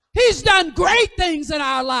 He's done great things in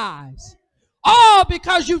our lives. All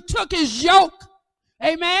because you took his yoke,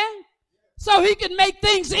 amen, so he can make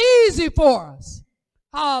things easy for us.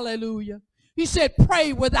 Hallelujah. He said,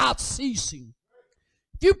 pray without ceasing.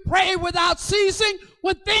 If you pray without ceasing,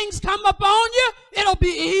 when things come upon you, it'll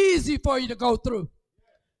be easy for you to go through.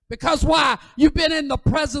 Because why? You've been in the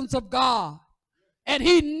presence of God. And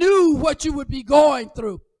he knew what you would be going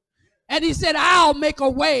through. And he said, I'll make a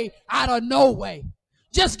way out of no way.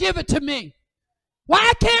 Just give it to me.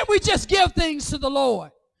 Why can't we just give things to the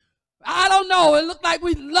Lord? I don't know. It looks like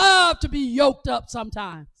we love to be yoked up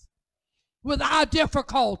sometimes with our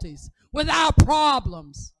difficulties, with our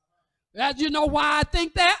problems. You know why I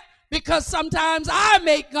think that? Because sometimes I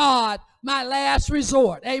make God my last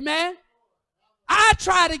resort. Amen? I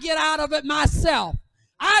try to get out of it myself.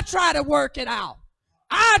 I try to work it out.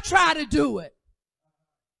 I try to do it.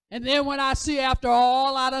 And then when I see after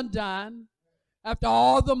all I done, after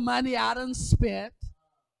all the money I done spent,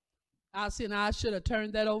 I see, now I should have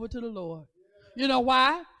turned that over to the Lord. You know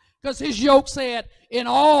why? Because his yoke said, in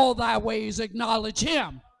all thy ways acknowledge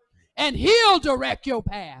him, and he'll direct your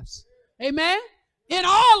paths. Amen? In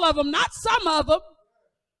all of them, not some of them.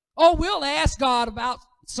 Oh, we'll ask God about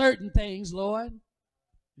certain things, Lord.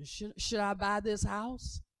 Should I buy this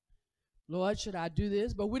house? Lord, should I do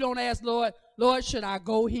this? But we don't ask, Lord, should I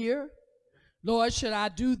go here? Lord, should I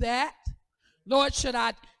do that? Lord, should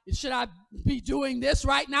I be doing this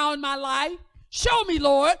right now in my life? Show me,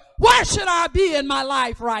 Lord, where should I be in my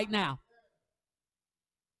life right now?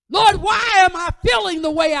 Lord, why am I feeling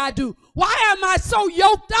the way I do? Why am I so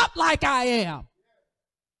yoked up like I am?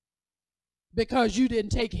 Because you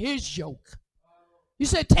didn't take his yoke. You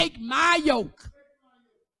said, take my yoke.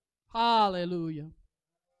 Hallelujah.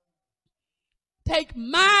 Take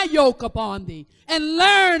my yoke upon thee and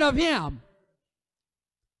learn of him.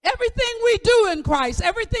 Everything we do in Christ,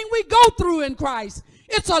 everything we go through in Christ,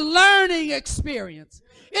 it's a learning experience.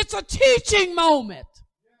 It's a teaching moment.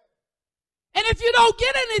 And if you don't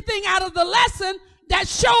get anything out of the lesson, that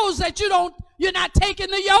shows that you're not taking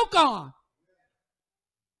the yoke on.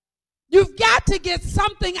 You've got to get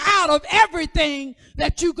something out of everything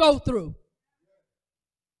that you go through.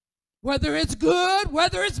 Whether it's good,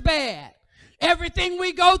 whether it's bad. Everything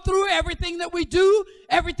we go through, everything that we do,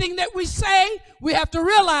 everything that we say, we have to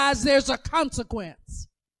realize there's a consequence.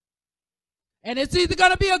 And it's either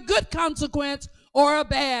going to be a good consequence or a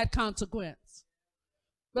bad consequence.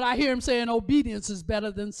 But I hear him saying obedience is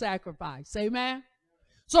better than sacrifice. Amen?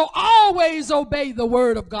 So always obey the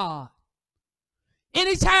word of God.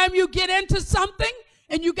 Anytime you get into something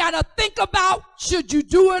and you got to think about should you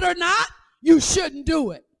do it or not, you shouldn't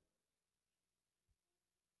do it.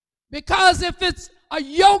 Because if it's a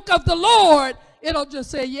yoke of the Lord, it'll just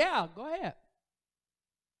say, yeah, go ahead.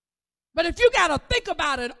 But if you got to think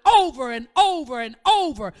about it over and over and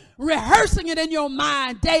over, rehearsing it in your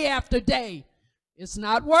mind day after day, it's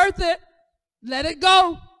not worth it. Let it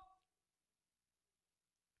go.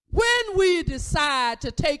 When we decide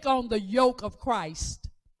to take on the yoke of Christ,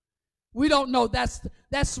 we don't know,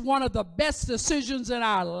 that's one of the best decisions in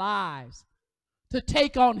our lives, to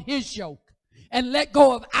take on his yoke and let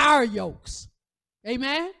go of our yokes.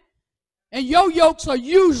 Amen? And your yokes are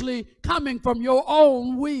usually coming from your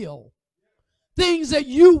own will. Things that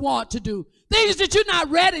you want to do. Things that you're not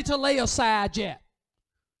ready to lay aside yet.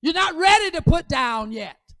 You're not ready to put down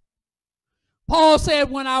yet. Paul said,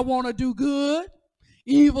 when I want to do good,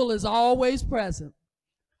 evil is always present.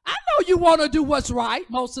 I know you want to do what's right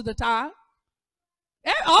most of the time.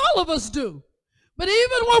 All of us do. But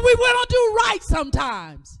even when we want to do right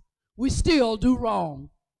sometimes, we still do wrong.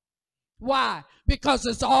 Why? Because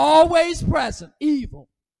it's always present, evil.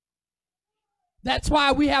 That's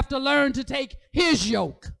why we have to learn to take his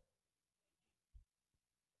yoke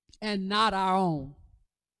and not our own.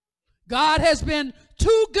 God has been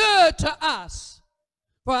too good to us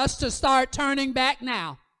for us to start turning back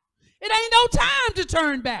now. It ain't no time to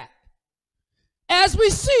turn back. As we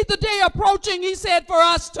see the day approaching, he said for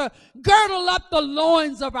us to girdle up the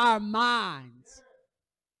loins of our minds.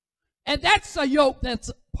 And that's a yoke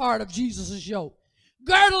that's part of Jesus' yoke.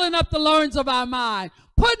 Girdling up the loins of our mind,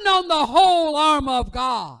 putting on the whole armor of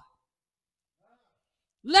God.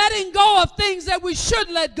 Letting go of things that we should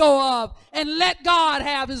let go of and let God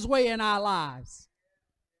have his way in our lives.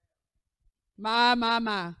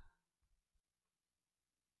 My.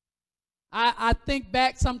 I think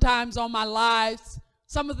back sometimes on my lives,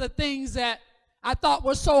 some of the things that I thought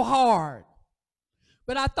were so hard.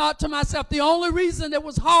 But I thought to myself, the only reason it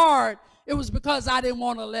was hard, it was because I didn't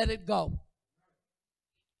want to let it go.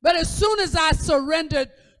 But as soon as I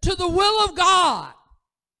surrendered to the will of God,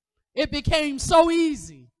 it became so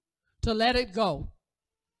easy to let it go.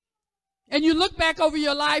 And you look back over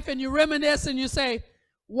your life and you reminisce and you say,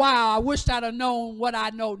 wow, I wished I'd have known what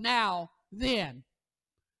I know now then.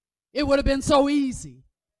 It would have been so easy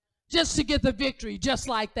just to get the victory just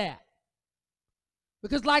like that.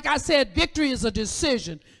 Because like I said, victory is a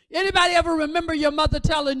decision. Anybody ever remember your mother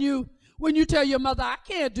telling you, when you tell your mother, I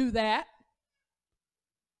can't do that?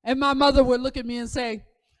 And my mother would look at me and say,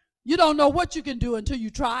 you don't know what you can do until you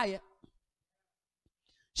try it.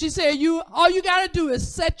 She said, all you got to do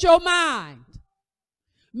is set your mind.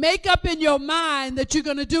 Make up in your mind that you're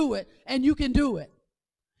going to do it, and you can do it.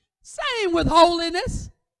 Same with holiness.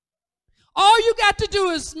 All you got to do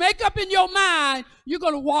is make up in your mind you're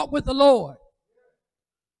going to walk with the Lord.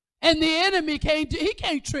 And the enemy can't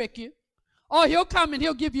trick you. Or he'll come and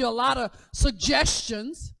he'll give you a lot of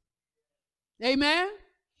suggestions. Amen?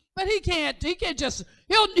 But he can't just,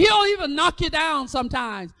 he'll even knock you down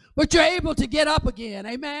sometimes. But you're able to get up again.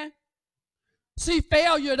 Amen? See,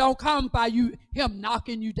 failure don't come by him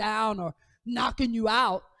knocking you down or knocking you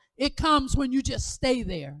out. It comes when you just stay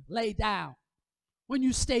there, lay down. When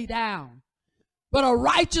you stay down. But a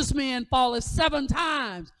righteous man falleth 7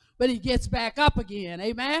 times, but he gets back up again.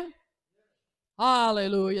 Amen?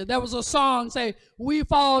 Hallelujah. There was a song say, we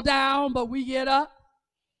fall down, but we get up.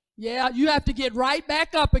 Yeah, you have to get right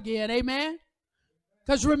back up again. Amen?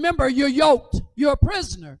 Because remember, you're yoked. You're a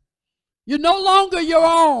prisoner. You're no longer your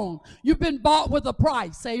own. You've been bought with a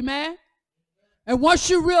price. Amen? And once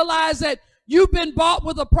you realize that you've been bought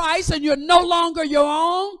with a price and you're no longer your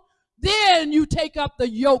own, then you take up the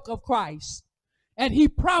yoke of Christ. And he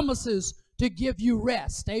promises to give you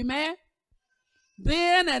rest. Amen?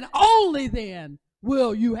 Then and only then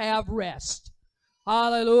will you have rest.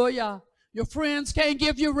 Hallelujah. Your friends can't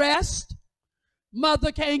give you rest.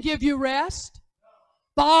 Mother can't give you rest.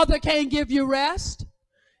 Father can't give you rest.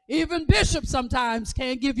 Even bishop sometimes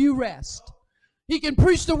can't give you rest. He can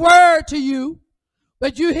preach the word to you,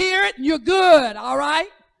 but you hear it and you're good, all right?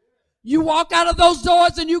 You walk out of those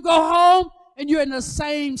doors and you go home and you're in the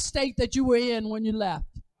same state that you were in when you left.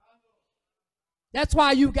 That's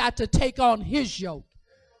why you got to take on his yoke.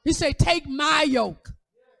 He said, take my yoke.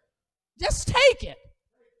 Just take it.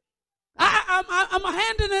 I'm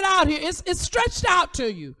handing it out here. It's stretched out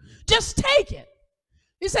to you. Just take it.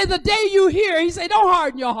 He said, the day you hear, he said, don't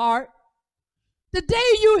harden your heart. The day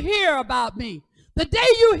you hear about me, the day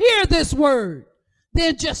you hear this word,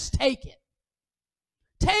 then just take it.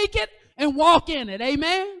 Take it and walk in it.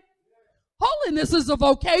 Amen? Holiness is a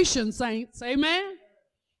vocation, saints. Amen?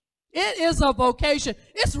 It is a vocation.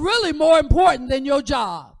 It's really more important than your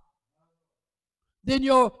job, than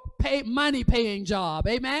your money-paying job.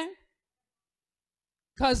 Amen?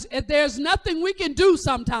 Because there's nothing we can do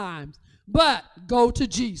sometimes but go to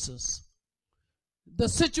Jesus. The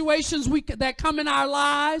situations that come in our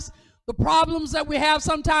lives, the problems that we have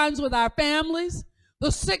sometimes with our families,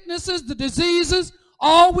 the sicknesses, the diseases,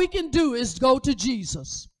 all we can do is go to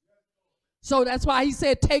Jesus. So that's why he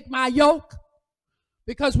said, take my yoke.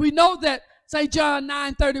 Because we know that St. John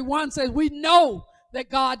 9:31 says, we know that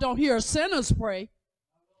God don't hear sinners pray.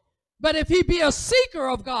 But if he be a seeker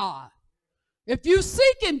of God, if you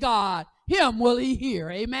seek in God, him will he hear.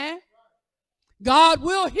 Amen? God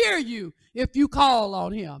will hear you if you call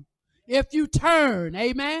on him. If you turn.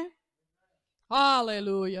 Amen?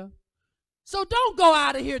 Hallelujah. So don't go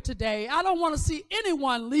out of here today. I don't want to see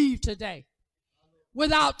anyone leave today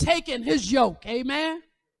without taking his yoke. Amen?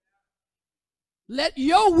 Let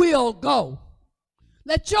your will go.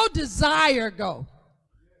 Let your desire go.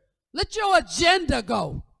 Let your agenda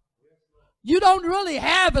go. You don't really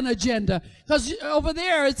have an agenda, because over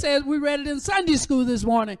there it says, we read it in Sunday school this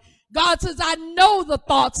morning, God says, I know the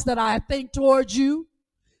thoughts that I think towards you.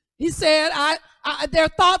 He said, they're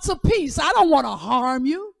thoughts of peace. I don't want to harm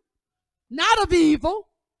you, not of evil.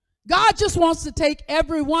 God just wants to take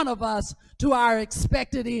every one of us to our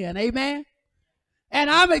expected end. Amen. And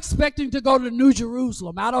I'm expecting to go to New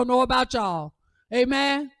Jerusalem. I don't know about y'all.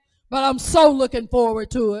 Amen. But I'm so looking forward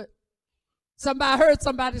to it. I heard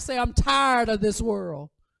somebody say, I'm tired of this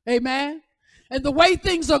world. Amen. And the way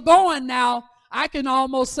things are going now, I can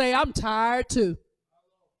almost say I'm tired too.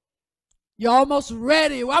 You're almost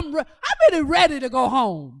ready. I'm really ready to go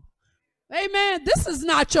home. Amen. This is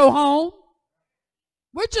not your home.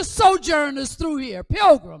 We're just sojourners through here,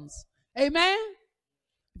 pilgrims. Amen.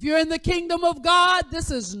 If you're in the kingdom of God,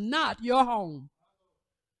 this is not your home.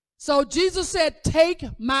 So Jesus said, take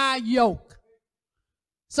my yoke.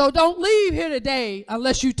 So don't leave here today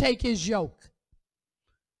unless you take his yoke.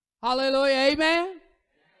 Hallelujah. Amen.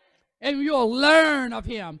 And you'll learn of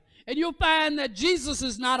him. And you'll find that Jesus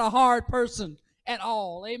is not a hard person at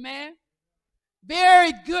all. Amen.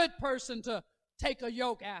 Very good person to take a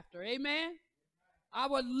yoke after. Amen. I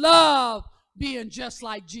would love being just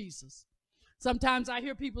like Jesus. Sometimes I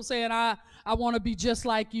hear people saying, I want to be just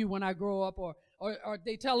like you when I grow up. Or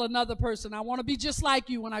they tell another person, I want to be just like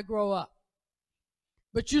you when I grow up.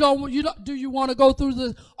 But do you want to go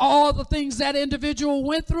through all the things that individual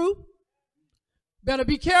went through? Better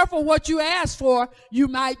be careful what you ask for. You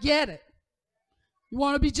might get it. You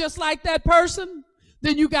want to be just like that person?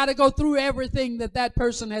 Then you got to go through everything that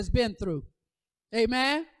person has been through.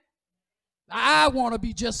 Amen? I want to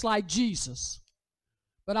be just like Jesus.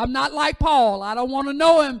 But I'm not like Paul. I don't want to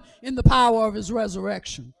know him in the power of his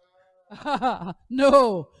resurrection.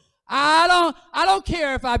 No. I don't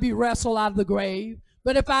care if I be wrestled out of the grave.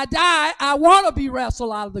 But if I die, I want to be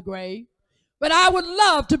wrestled out of the grave. But I would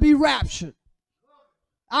love to be raptured.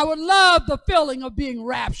 I would love the feeling of being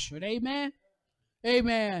raptured. Amen.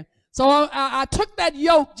 Amen. So I took that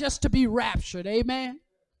yoke just to be raptured. Amen.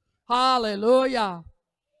 Hallelujah.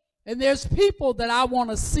 And there's people that I want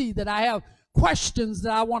to see, that I have questions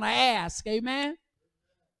that I want to ask. Amen.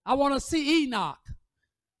 I want to see Enoch.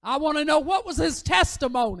 I want to know what was his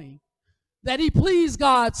testimony, that he pleased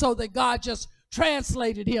God so that God just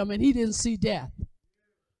translated him and he didn't see death.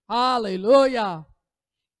 Hallelujah.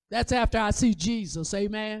 That's after I see Jesus.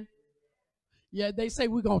 Amen. Yeah, they say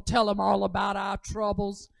we're going to tell him all about our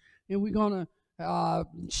troubles and we're going to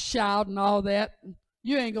shout and all that.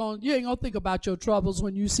 You ain't going to think about your troubles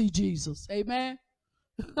when you see Jesus. Amen.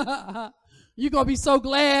 You're going to be so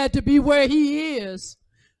glad to be where he is.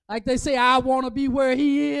 Like they say, I want to be where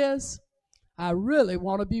he is. I really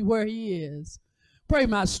want to be where he is. Pray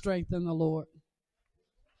my strength in the Lord.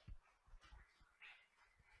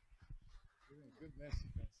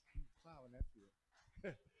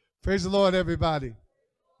 Praise the Lord, everybody.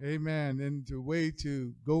 Amen. And the way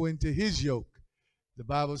to go into his yoke, the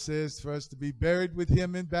Bible says for us to be buried with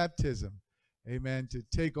him in baptism. Amen. To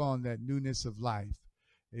take on that newness of life.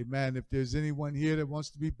 Amen. If there's anyone here that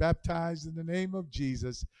wants to be baptized in the name of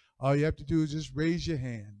Jesus, all you have to do is just raise your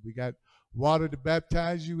hand. We got water to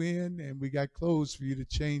baptize you in, and we got clothes for you to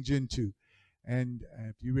change into. And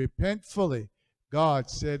if you repent fully, God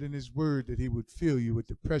said in his word that he would fill you with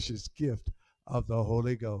the precious gift of the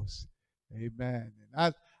Holy Ghost. Amen.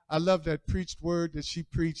 And I love that preached word that she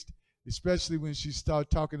preached, especially when she started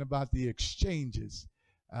talking about the exchanges.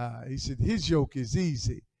 He said his yoke is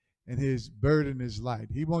easy and his burden is light.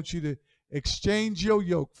 He wants you to exchange your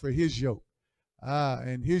yoke for his yoke.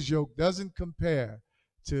 And his yoke doesn't compare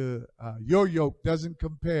to, your yoke doesn't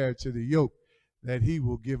compare to the yoke that he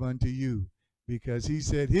will give unto you, because he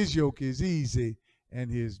said his yoke is easy and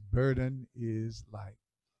his burden is light.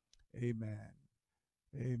 Amen.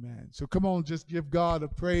 Amen. So come on, just give God a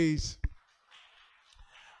praise.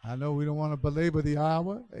 I know we don't want to belabor the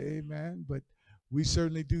hour. Amen. But we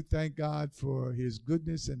certainly do thank God for his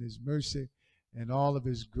goodness and his mercy and all of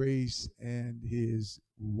his grace and his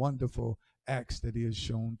wonderful acts that he has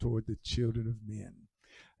shown toward the children of men.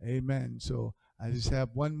 Amen. So I just have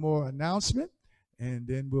one more announcement, and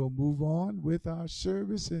then we'll move on with our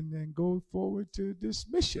service and then go forward to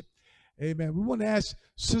dismission. Amen. We want to ask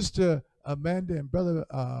Sister Amanda and Brother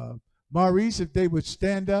Maurice if they would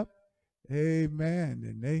stand up. Amen.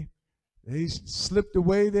 And they slipped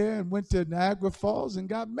away there and went to Niagara Falls and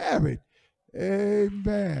got married.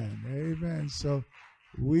 Amen. Amen. So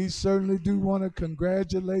we certainly do want to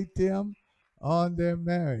congratulate them on their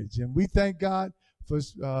marriage. And we thank God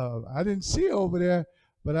I didn't see her over there,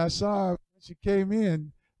 but I saw her when she came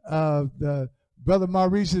in. The Brother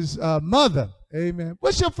Maurice's mother. Amen.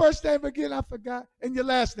 What's your first name again? I forgot. And your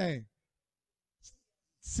last name?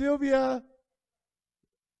 Sylvia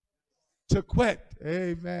Taquet.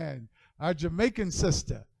 Amen. Our Jamaican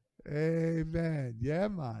sister. Amen. Yeah,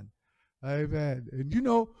 man. Amen. And you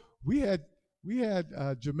know, we had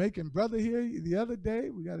a Jamaican brother here the other day.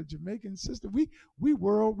 We got a Jamaican sister. We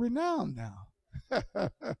world renowned now.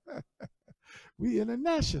 We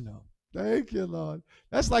international. Thank you, Lord.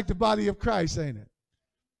 That's like the body of Christ, ain't it?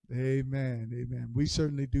 Amen. Amen. We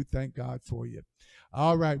certainly do thank God for you.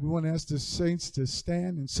 All right. We want to ask the saints to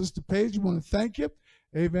stand. And Sister Paige, we want to thank you,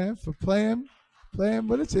 amen, for playing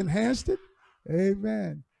with us, enhanced it.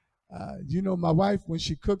 Amen. You know, my wife, when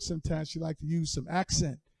she cooks sometimes, she likes to use some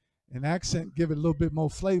accent. And accent give it a little bit more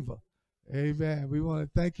flavor. Amen. We want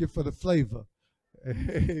to thank you for the flavor.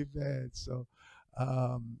 Amen. So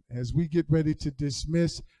as we get ready to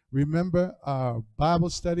dismiss, remember our Bible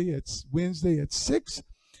study. It's Wednesday at 6.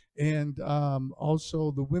 And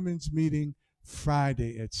also the women's meeting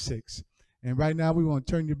Friday at 6. And right now we want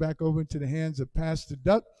to turn you back over into the hands of Pastor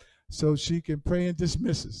Duck so she can pray and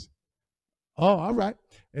dismiss us. Oh, all right.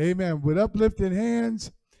 Amen. With uplifted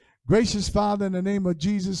hands, gracious Father, in the name of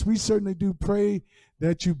Jesus, we certainly do pray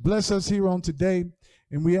that you bless us here on today.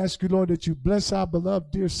 And we ask you, Lord, that you bless our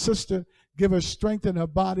beloved dear sister, give her strength in her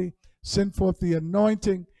body, send forth the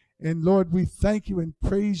anointing. And Lord, we thank you and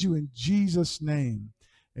praise you in Jesus' name.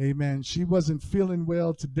 Amen. She wasn't feeling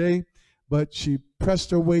well today, but she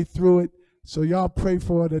pressed her way through it. So y'all pray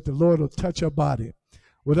for her that the Lord will touch her body.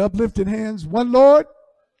 With uplifted hands, one Lord,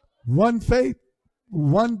 one faith,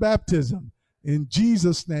 one baptism. In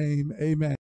Jesus' name, amen.